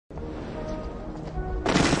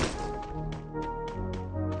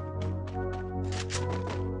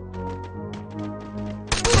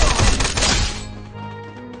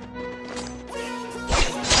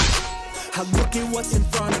look at what's in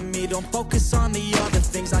front of me. Don't focus on the other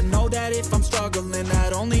things. I know that if I'm struggling,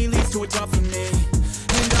 that only leads to a tougher me.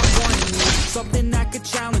 And I wanted me, something that could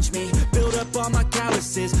challenge me. Build up all my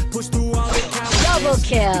calluses, push through all the calluses. Double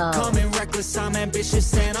kill. Becoming reckless, I'm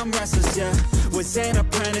ambitious and I'm restless, yeah. Was an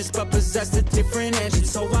apprentice but possessed a different engine.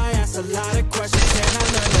 So I asked a lot of questions and I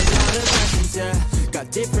learned a lot of lessons, yeah.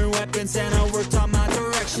 Got different weapons and I worked on my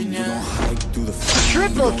direction, yeah. We gon' hike through the flame.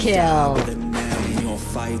 Triple kill. We gon'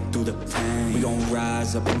 fight through the pain. We gon'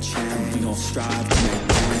 rise up and change. We gon' strive to make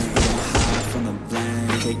pain. We gon' hide from the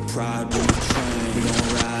blame. Take pride when we train. We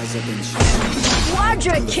gon' rise up and change.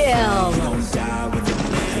 Quadra kill. We gon' die with the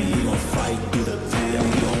name. We gon' fight through the pain.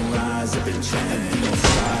 We gon' rise up and change. We gon'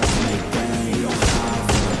 strive to make pain. We gon' hide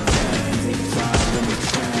from the blame. Take pride when we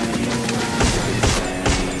train. We gon' rise up and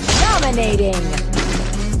change. Dominating.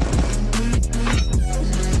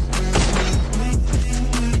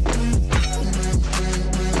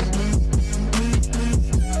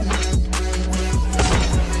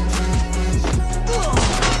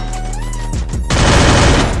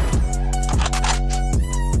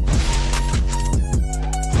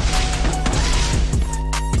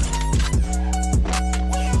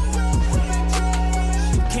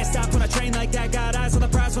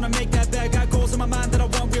 When I make that bet, got goals in my mind that I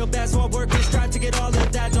want real bad. So I work and strive to get all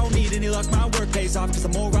of that. Don't need any luck, my work pays off. Cause the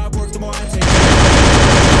more I work, the more I take.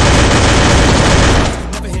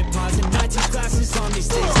 Never hit pause and I teach classes on these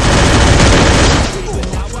things. But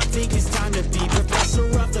now I think it's time to be professor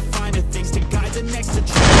of the finer things, to guide the next to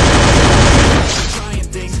trying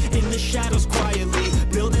things in the shadows quietly,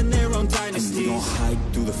 building their own dynasty. We gon'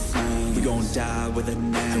 hike through the flame. We gon' die with a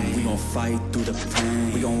name. We gon' fight through the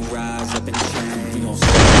pain. We gon' rise up and change. We gon'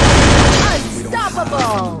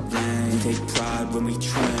 unstoppable. Take pride when we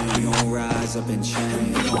train. We gon' rise up and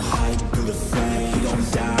change. We gon' hike through the flame. We gon'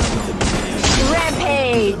 die with the pain.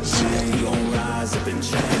 Rampage. We gon' rise up and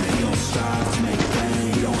change. We gon' strive to make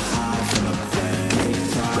pain. We gon' hide from the flame. Take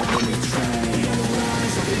pride when we train. We gon'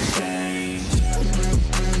 rise up and change.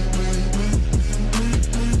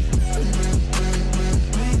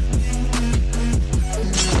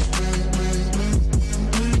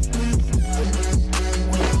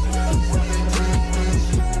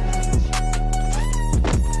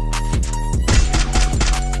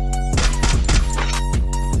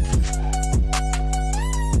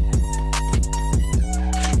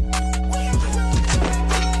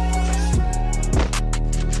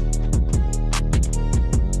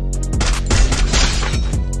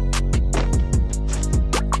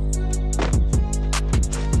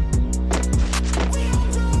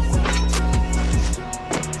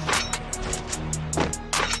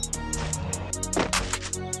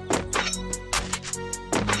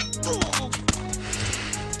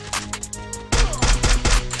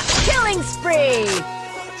 Killing spree.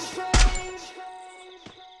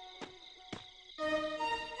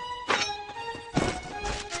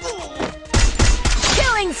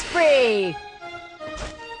 Killing spree.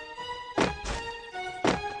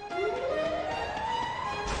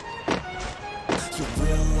 You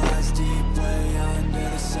realize deep way under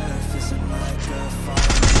the surface, and like a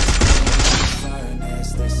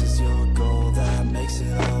furnace, this is your goal that makes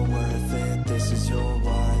it all worth it. This is your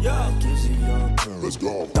why that gives you your purpose. Let's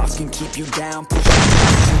go. Thoughts can keep you down, push you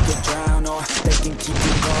to get drown, or they can keep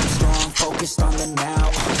you up strong, focused on the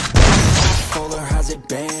now. Full, or has it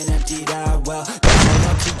been emptied out? Well, that's all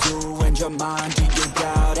up to you and your mind. Do you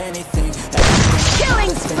doubt anything?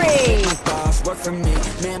 Killing spree. My thoughts work for me,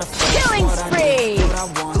 manifest Killing what spree. I need, what I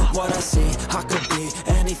want, what I see. I could be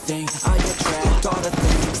anything, I attract all the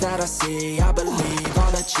things that I see. I believe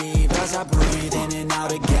I'll achieve as I breathe in and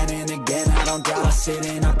out again and again. I don't doubt, I sit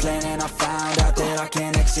and I plan, and I found out that I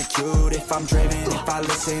can execute if I'm driven, if I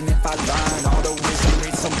listen, if I learn all the wisdom.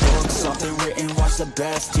 Read some books, something written, watch the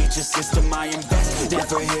best. Teach a system, I invest.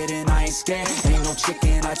 Never hidden, I ain't scared. Ain't no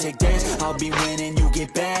chicken, I take dares. I'll be winning, you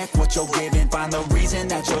get back what you're giving. Find the reason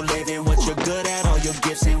that you're living, what you're good at, all your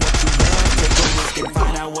gifts and what you love. Take a risk and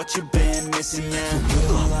find out what you've been missing, yeah.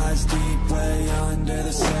 Realize deep way under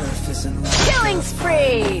the surface, and Killing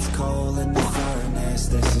spree. it's cold in the furnace.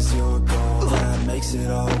 This is your goal that makes it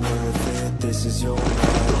all worth it. This is your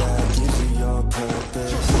why that gives you your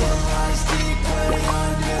purpose. Realize deep way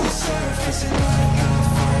under the surface, and like a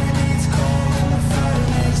fire needs coal in the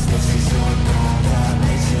furnace. This is your goal that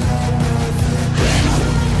makes it all worth it. This is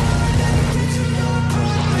your why that gives you your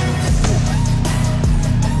purpose.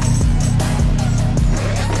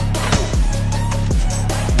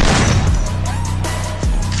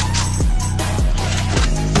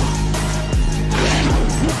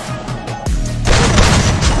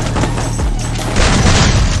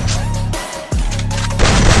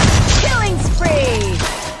 Killing spree.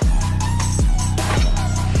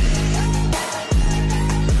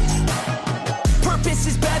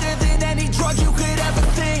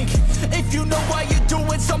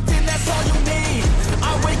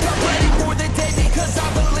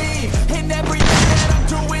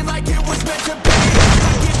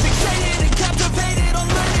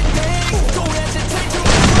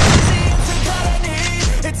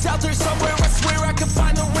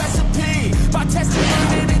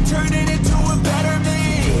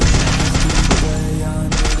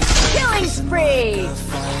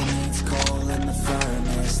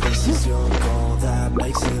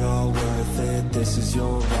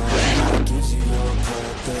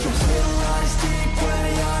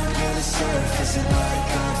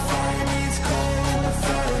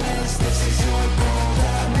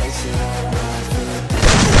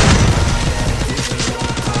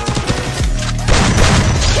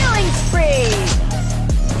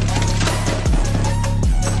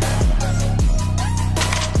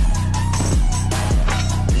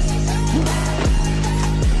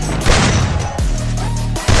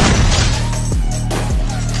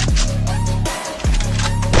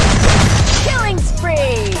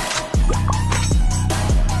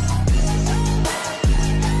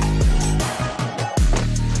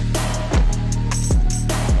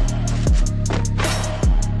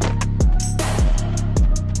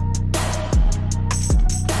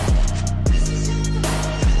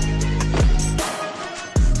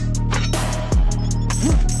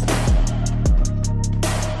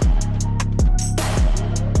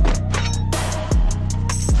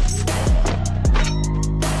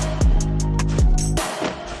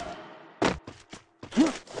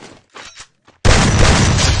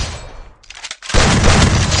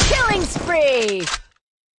 spree!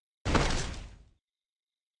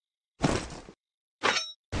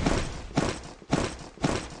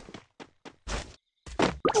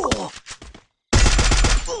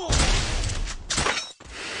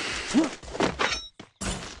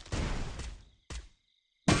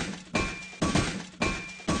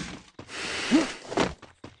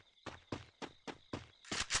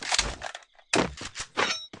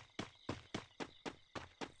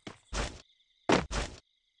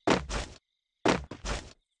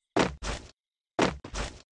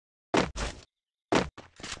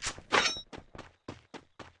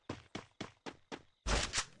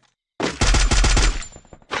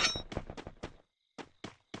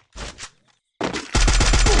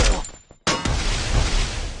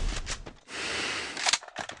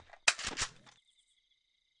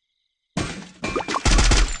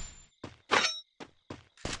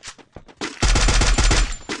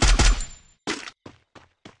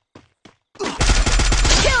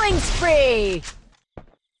 Killing spree!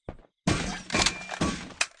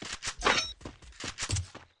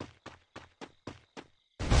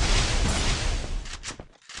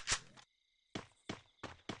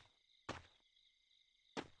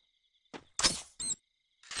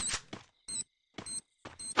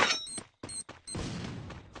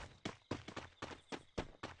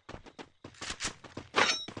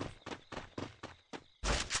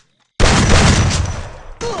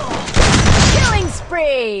 Killing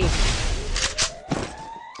spree!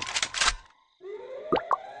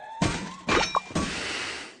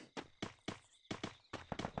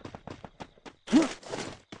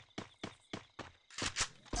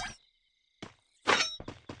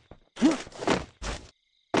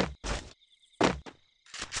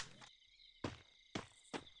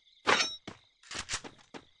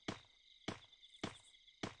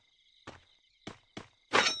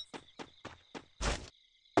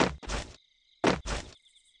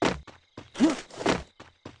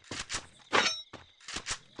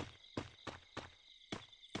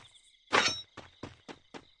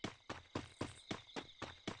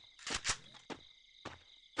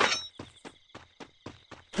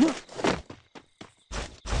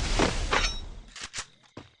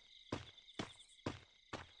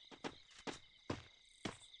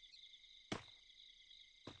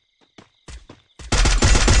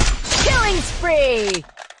 Killing spree!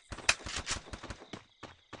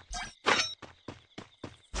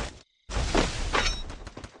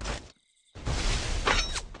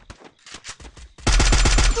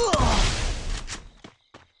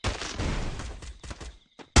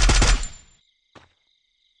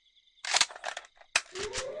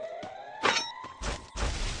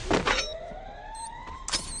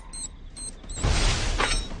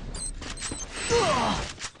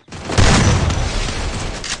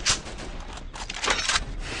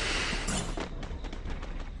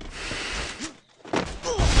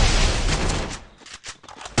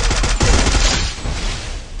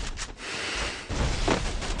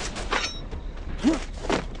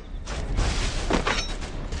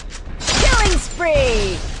 Killing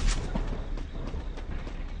spree!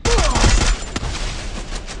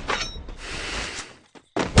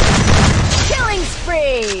 Killing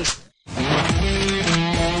spree!